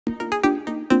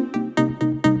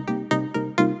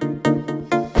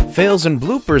Fails and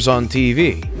bloopers on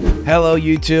TV. Hello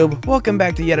YouTube, welcome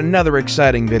back to yet another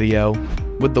exciting video.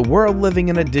 With the world living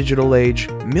in a digital age,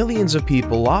 millions of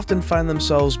people often find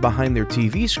themselves behind their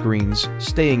TV screens,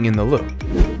 staying in the loop.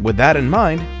 With that in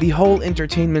mind, the whole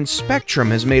entertainment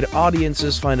spectrum has made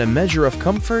audiences find a measure of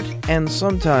comfort and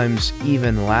sometimes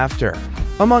even laughter.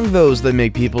 Among those that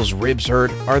make people's ribs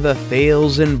hurt are the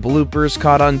fails and bloopers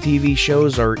caught on TV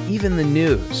shows or even the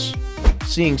news.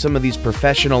 Seeing some of these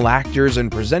professional actors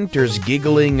and presenters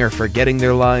giggling or forgetting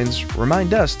their lines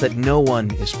remind us that no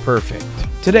one is perfect.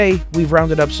 Today, we've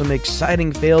rounded up some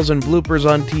exciting fails and bloopers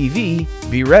on TV.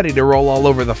 Be ready to roll all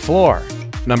over the floor.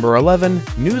 Number 11.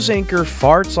 News anchor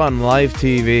farts on live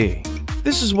TV.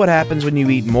 This is what happens when you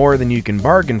eat more than you can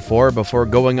bargain for before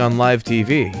going on live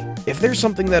TV. If there's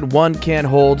something that one can't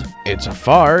hold, it's a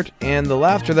fart and the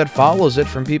laughter that follows it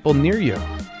from people near you.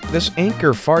 This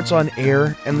anchor farts on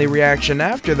air, and the reaction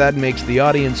after that makes the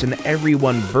audience and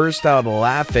everyone burst out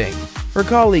laughing. Her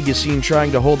colleague is seen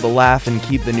trying to hold the laugh and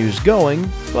keep the news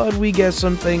going, but we guess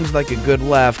some things like a good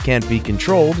laugh can't be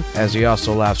controlled, as he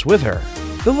also laughs with her.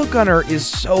 The look on her is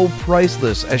so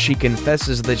priceless as she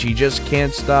confesses that she just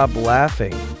can't stop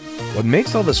laughing. What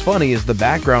makes all this funny is the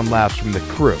background laughs from the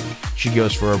crew. She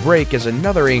goes for a break as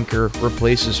another anchor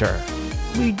replaces her.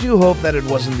 We do hope that it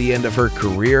wasn't the end of her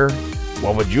career.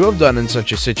 What would you have done in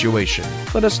such a situation?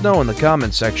 Let us know in the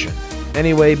comments section.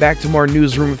 Anyway, back to more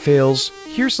newsroom fails.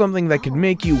 Here's something that could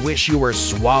make you wish you were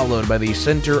swallowed by the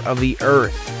center of the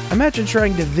earth. Imagine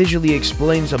trying to visually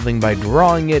explain something by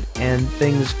drawing it and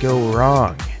things go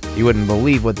wrong. You wouldn't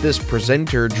believe what this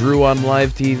presenter drew on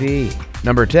live TV.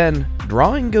 Number 10.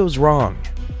 Drawing goes wrong.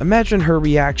 Imagine her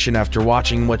reaction after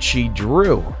watching what she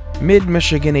drew.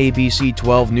 Mid-Michigan ABC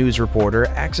 12 news reporter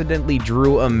accidentally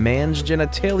drew a man's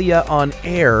genitalia on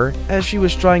air as she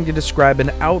was trying to describe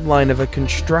an outline of a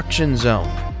construction zone.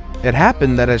 It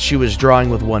happened that as she was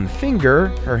drawing with one finger,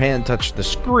 her hand touched the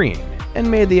screen and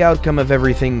made the outcome of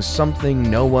everything something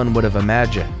no one would have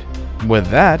imagined. With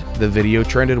that, the video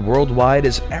trended worldwide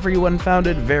as everyone found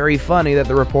it very funny that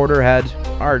the reporter had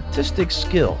artistic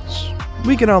skills.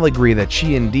 We can all agree that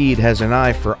she indeed has an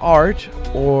eye for art,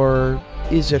 or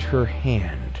is it her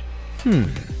hand?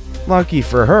 Lucky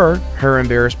for her, her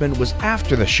embarrassment was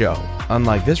after the show,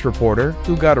 unlike this reporter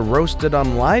who got roasted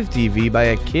on live TV by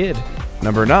a kid.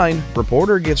 Number 9.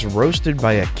 Reporter gets roasted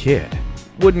by a kid.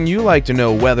 Wouldn't you like to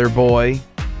know, weather boy?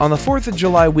 On the 4th of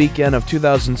July weekend of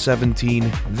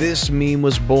 2017, this meme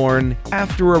was born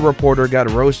after a reporter got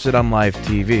roasted on live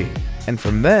TV. And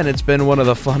from then, it's been one of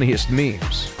the funniest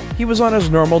memes. He was on his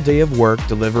normal day of work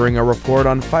delivering a report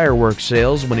on fireworks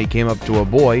sales when he came up to a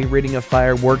boy reading a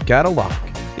firework catalog.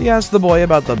 He asked the boy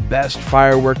about the best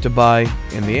firework to buy,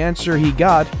 and the answer he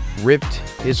got ripped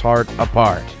his heart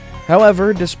apart.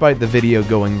 However, despite the video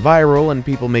going viral and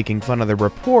people making fun of the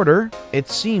reporter, it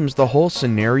seems the whole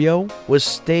scenario was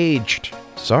staged.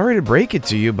 Sorry to break it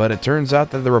to you, but it turns out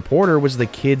that the reporter was the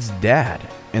kid's dad,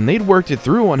 and they'd worked it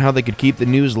through on how they could keep the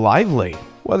news lively.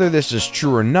 Whether this is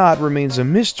true or not remains a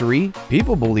mystery.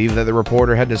 People believe that the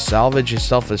reporter had to salvage his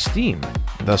self-esteem,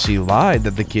 thus he lied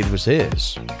that the kid was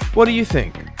his. What do you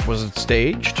think? Was it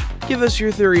staged? Give us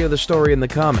your theory of the story in the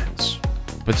comments.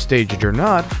 But staged or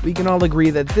not, we can all agree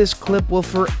that this clip will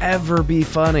forever be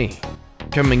funny.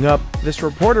 Coming up, this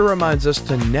reporter reminds us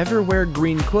to never wear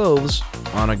green clothes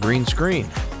on a green screen.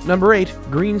 Number 8.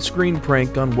 Green screen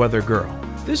prank on Weather Girl.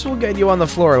 This will get you on the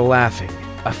floor laughing.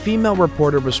 A female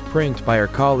reporter was pranked by her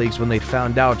colleagues when they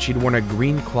found out she'd worn a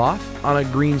green cloth on a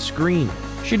green screen.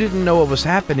 She didn't know what was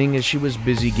happening as she was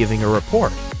busy giving a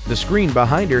report. The screen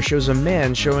behind her shows a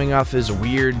man showing off his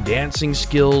weird dancing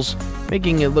skills,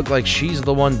 making it look like she's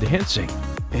the one dancing.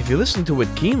 If you listen to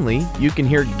it keenly, you can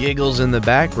hear giggles in the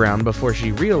background before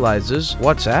she realizes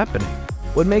what's happening.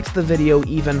 What makes the video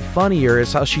even funnier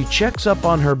is how she checks up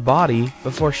on her body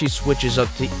before she switches up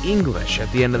to English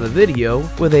at the end of the video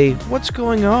with a "what's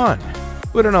going on?"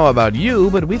 We don't know about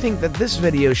you, but we think that this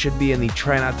video should be in the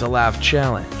Try Not to Laugh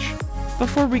challenge.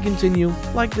 Before we continue,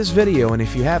 like this video, and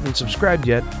if you haven't subscribed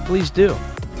yet, please do.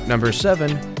 Number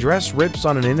 7. Dress rips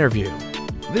on an interview.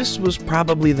 This was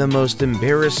probably the most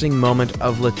embarrassing moment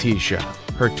of Letitia.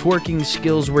 Her twerking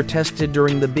skills were tested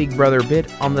during the Big Brother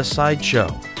bit on the sideshow.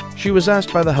 She was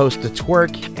asked by the host to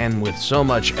twerk, and with so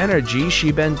much energy,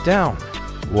 she bent down.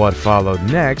 What followed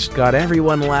next got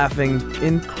everyone laughing,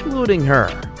 including her.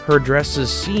 Her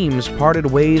dress's seams parted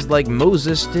ways like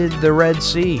Moses did the Red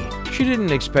Sea. She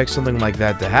didn't expect something like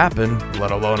that to happen,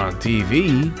 let alone on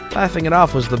TV. Laughing it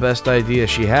off was the best idea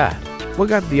she had. What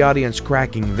got the audience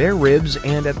cracking their ribs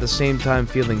and at the same time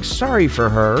feeling sorry for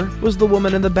her was the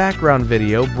woman in the background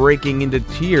video breaking into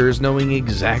tears knowing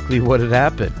exactly what had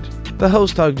happened. The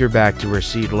host hugged her back to her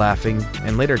seat laughing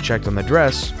and later checked on the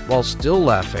dress while still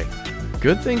laughing.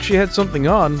 Good thing she had something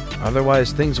on,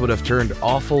 otherwise things would have turned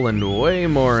awful and way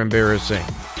more embarrassing.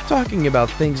 Talking about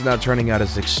things not turning out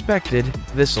as expected,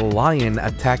 this lion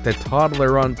attacked a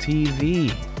toddler on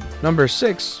TV. Number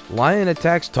 6. Lion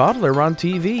attacks toddler on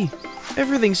TV.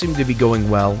 Everything seemed to be going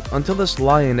well until this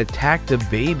lion attacked a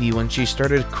baby when she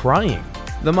started crying.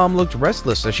 The mom looked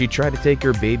restless as she tried to take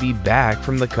her baby back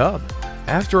from the cub.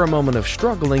 After a moment of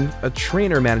struggling, a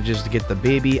trainer manages to get the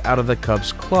baby out of the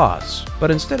cub's claws.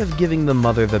 But instead of giving the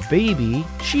mother the baby,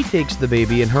 she takes the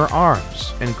baby in her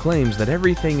arms and claims that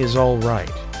everything is all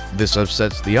right. This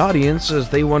upsets the audience as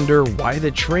they wonder why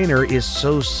the trainer is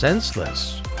so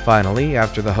senseless. Finally,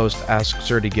 after the host asks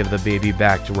her to give the baby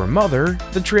back to her mother,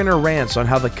 the trainer rants on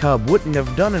how the cub wouldn't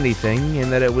have done anything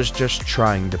and that it was just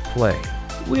trying to play.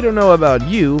 We don't know about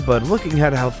you, but looking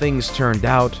at how things turned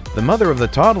out, the mother of the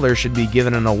toddler should be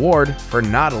given an award for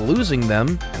not losing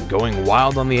them and going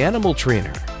wild on the animal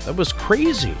trainer. That was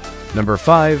crazy. Number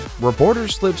 5. Reporter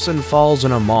slips and falls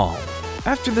in a mall.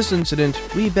 After this incident,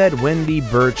 we bet Wendy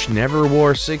Birch never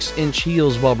wore 6-inch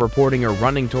heels while reporting or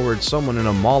running towards someone in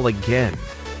a mall again.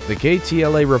 The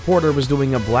KTLA reporter was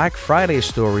doing a Black Friday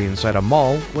story inside a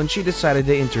mall when she decided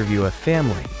to interview a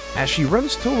family. As she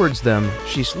runs towards them,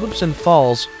 she slips and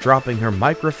falls, dropping her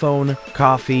microphone,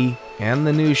 coffee, and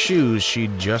the new shoes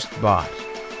she'd just bought.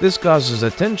 This causes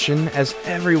attention as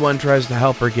everyone tries to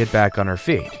help her get back on her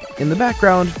feet. In the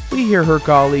background, we hear her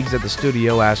colleagues at the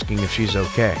studio asking if she's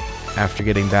okay. After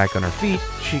getting back on her feet,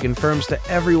 she confirms to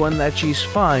everyone that she's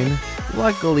fine.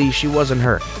 Luckily, she wasn't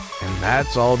hurt, and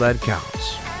that's all that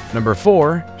counts. Number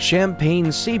 4.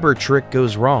 Champagne saber trick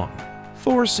goes wrong.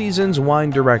 4 Seasons wine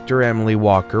director Emily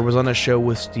Walker was on a show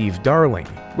with Steve Darling,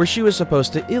 where she was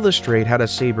supposed to illustrate how to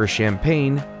saber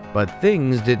champagne, but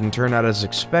things didn't turn out as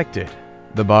expected.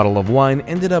 The bottle of wine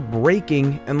ended up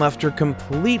breaking and left her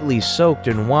completely soaked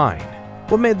in wine.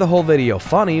 What made the whole video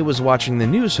funny was watching the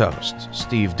news host,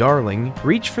 Steve Darling,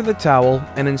 reach for the towel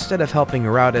and instead of helping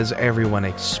her out as everyone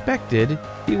expected,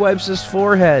 he wipes his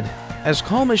forehead. As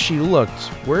calm as she looked,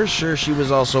 we're sure she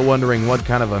was also wondering what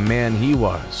kind of a man he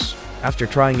was. After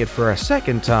trying it for a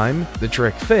second time, the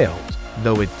trick failed,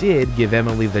 though it did give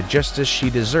Emily the justice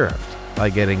she deserved by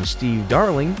getting Steve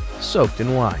Darling soaked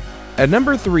in wine. At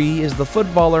number 3 is the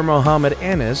footballer Mohamed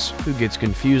Anis, who gets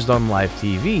confused on live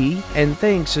TV and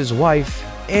thanks his wife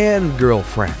and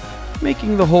girlfriend,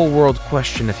 making the whole world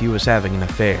question if he was having an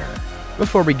affair.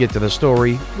 Before we get to the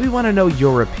story, we want to know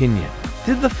your opinion.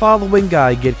 Did the following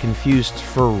guy get confused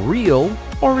for real,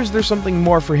 or is there something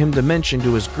more for him to mention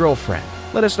to his girlfriend?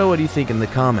 Let us know what you think in the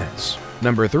comments.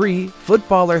 Number 3,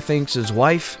 footballer thanks his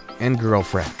wife and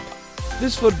girlfriend.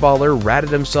 This footballer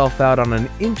ratted himself out on an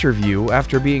interview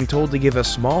after being told to give a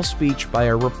small speech by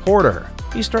a reporter.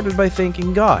 He started by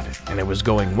thanking God, and it was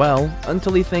going well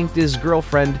until he thanked his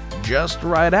girlfriend just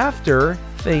right after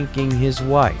thanking his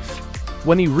wife.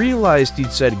 When he realized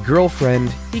he'd said girlfriend,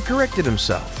 he corrected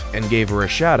himself and gave her a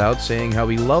shout out saying how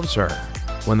he loves her.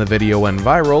 When the video went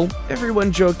viral,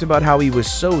 everyone joked about how he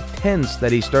was so tense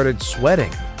that he started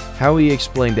sweating. How he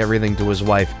explained everything to his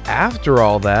wife after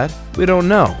all that, we don't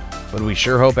know, but we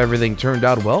sure hope everything turned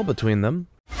out well between them.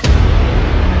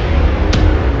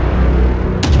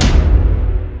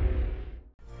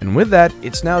 And with that,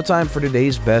 it's now time for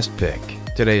today's best pick.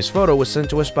 Today's photo was sent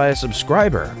to us by a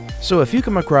subscriber, so if you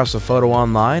come across a photo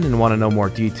online and want to know more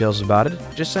details about it,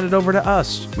 just send it over to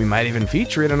us. We might even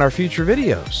feature it in our future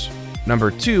videos.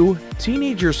 Number 2,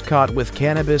 teenagers caught with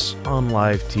cannabis on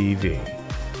live TV.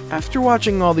 After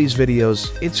watching all these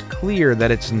videos, it's clear that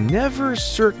it's never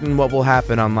certain what will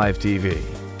happen on live TV.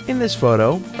 In this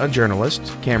photo, a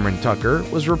journalist, Cameron Tucker,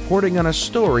 was reporting on a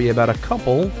story about a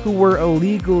couple who were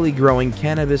illegally growing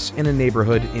cannabis in a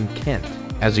neighborhood in Kent.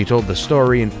 As he told the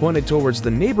story and pointed towards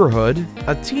the neighborhood,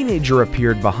 a teenager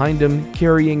appeared behind him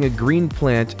carrying a green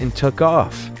plant and took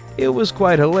off. It was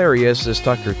quite hilarious as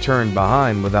Tucker turned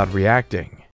behind without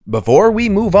reacting. Before we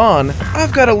move on,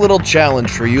 I've got a little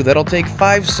challenge for you that'll take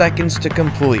 5 seconds to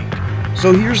complete.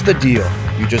 So here's the deal.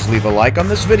 You just leave a like on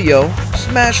this video,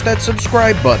 smash that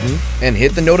subscribe button, and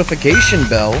hit the notification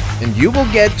bell, and you will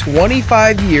get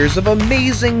 25 years of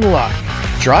amazing luck.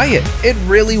 Try it, it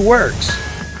really works.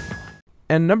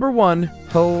 And number 1,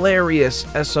 hilarious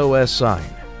SOS sign.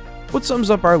 What sums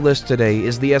up our list today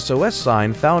is the SOS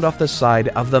sign found off the side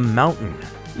of the mountain.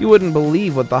 You wouldn't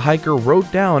believe what the hiker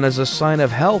wrote down as a sign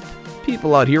of help.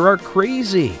 People out here are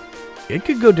crazy. It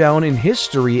could go down in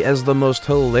history as the most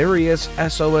hilarious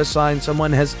SOS sign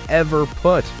someone has ever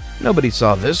put. Nobody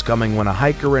saw this coming when a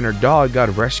hiker and her dog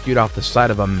got rescued off the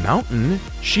side of a mountain.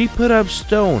 She put up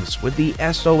stones with the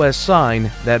SOS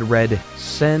sign that read,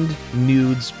 "Send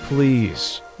nudes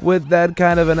please." With that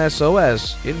kind of an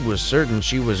SOS, it was certain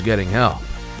she was getting help.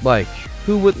 Like,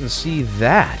 who wouldn't see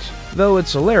that? Though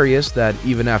it's hilarious that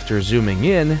even after zooming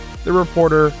in, the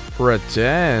reporter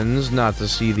pretends not to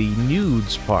see the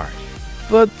nudes part.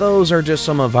 But those are just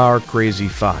some of our crazy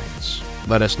finds.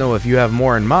 Let us know if you have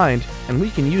more in mind, and we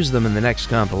can use them in the next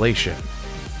compilation.